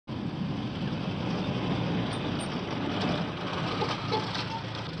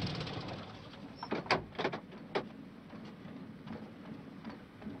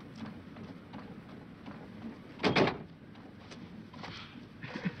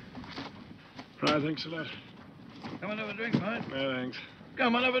Right, thanks a lot. Come on, have a drink, mate. No, thanks.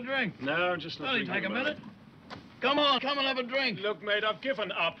 Come on, have a drink. No, just not Only drinking take a at the minute. Come on, come and have a drink. Look, mate, I've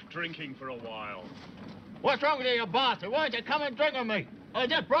given up drinking for a while. What's wrong with you, you bastard? Why don't you come and drink with me? I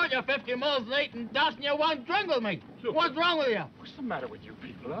just brought you 50 miles late and dust and you won't drink with me. Look, what's wrong with you? What's the matter with you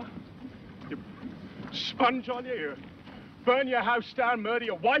people, huh? You sponge on you burn your house down, murder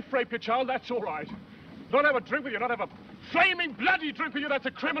your wife, rape your child, that's all right. Not have a drink with you, not have a flaming bloody drink with you, that's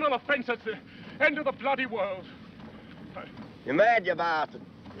a criminal offense. That's the end of the bloody world. You're mad, you bastard.